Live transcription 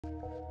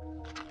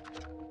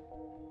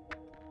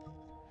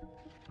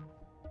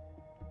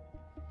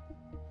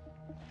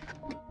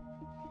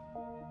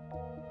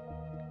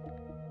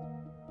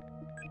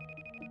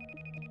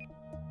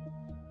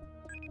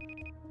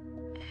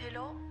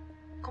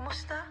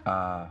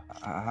Kamusta?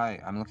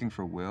 Hi, I'm looking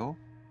for Will.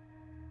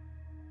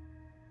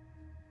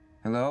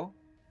 Hello?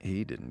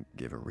 He didn't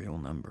give a real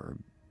number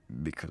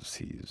because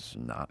he's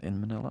not in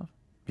Manila.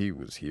 He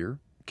was here,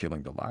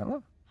 killing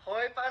Delilah.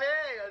 Hoy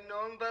pare,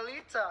 anong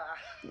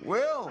balita?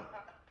 Will!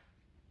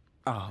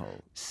 Oh,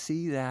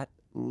 see that?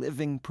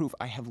 Living proof.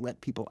 I have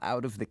let people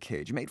out of the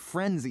cage, made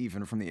friends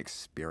even from the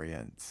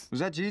experience. Was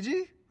that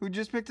Gigi who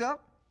just picked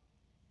up?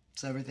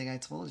 It's everything I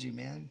told you,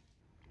 man.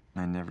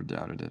 I never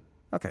doubted it.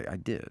 Okay, I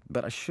did,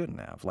 but I shouldn't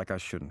have. Like I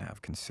shouldn't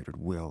have considered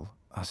Will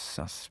a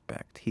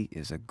suspect. He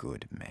is a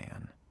good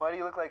man. Why do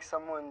you look like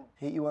someone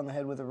hit you on the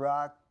head with a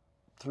rock,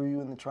 threw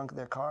you in the trunk of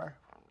their car?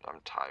 I'm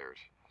tired,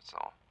 that's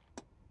all.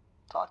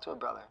 Talk to a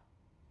brother.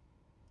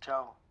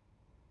 Joe,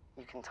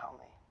 you can tell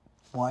me.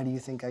 Why do you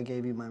think I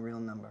gave you my real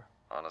number?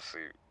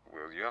 Honestly,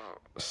 Will, you have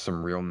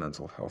some real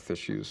mental health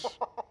issues.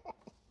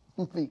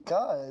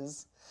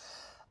 Because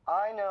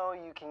I know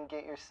you can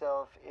get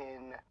yourself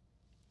in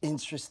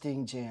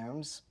interesting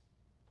jams,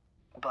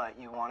 but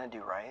you want to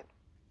do right.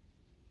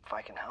 If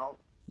I can help.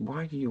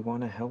 Why do you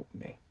want to help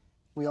me?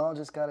 We all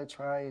just got to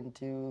try and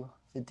do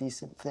the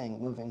decent thing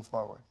moving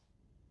forward.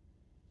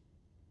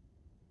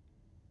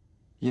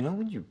 You know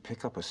when you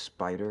pick up a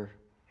spider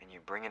and you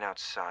bring it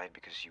outside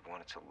because you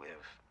want it to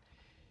live?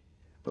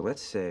 But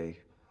let's say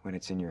when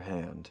it's in your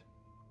hand,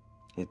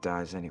 it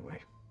dies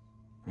anyway,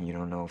 and you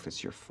don't know if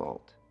it's your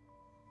fault.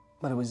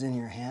 But it was in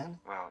your hand?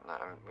 Well, no,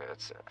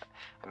 it's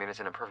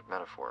an imperfect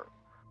metaphor.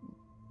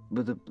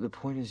 But the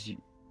point is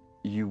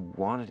you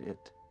wanted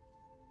it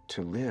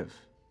to live.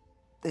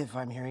 If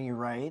I'm hearing you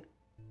right,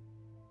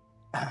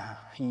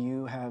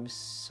 you have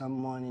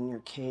someone in your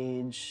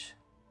cage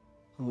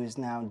who is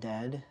now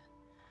dead,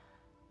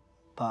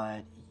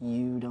 but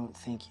you don't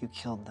think you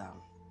killed them.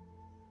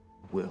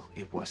 Will,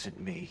 it wasn't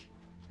me.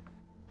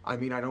 I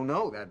mean, I don't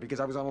know that because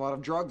I was on a lot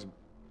of drugs.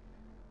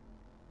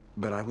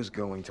 But I was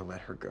going to let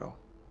her go.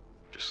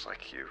 Just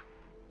like you.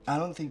 I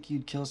don't think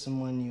you'd kill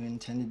someone you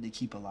intended to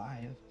keep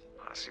alive.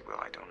 Honestly, Will,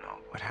 I don't know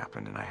what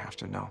happened, and I have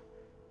to know.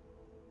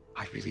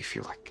 I really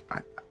feel like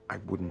I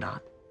would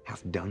not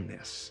have done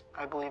this.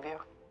 I believe you.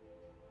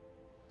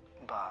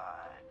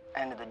 But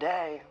end of the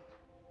day,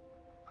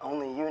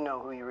 only you know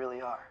who you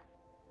really are.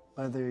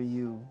 Whether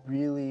you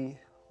really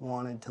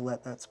wanted to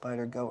let that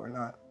spider go or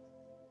not.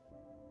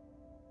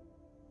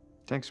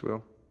 Thanks,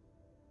 Will.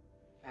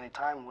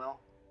 Anytime, Will.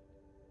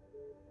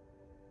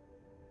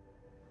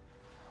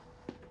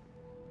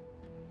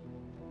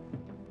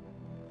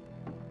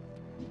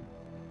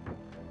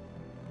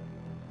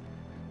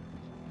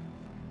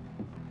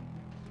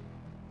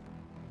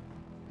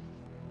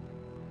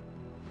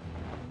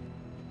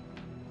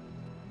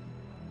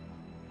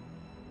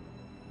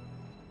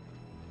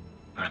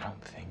 I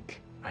don't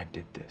think I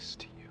did this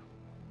to you.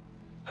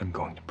 I'm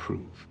going to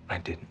prove I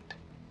didn't.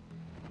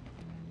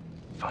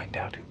 Find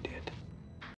out who did.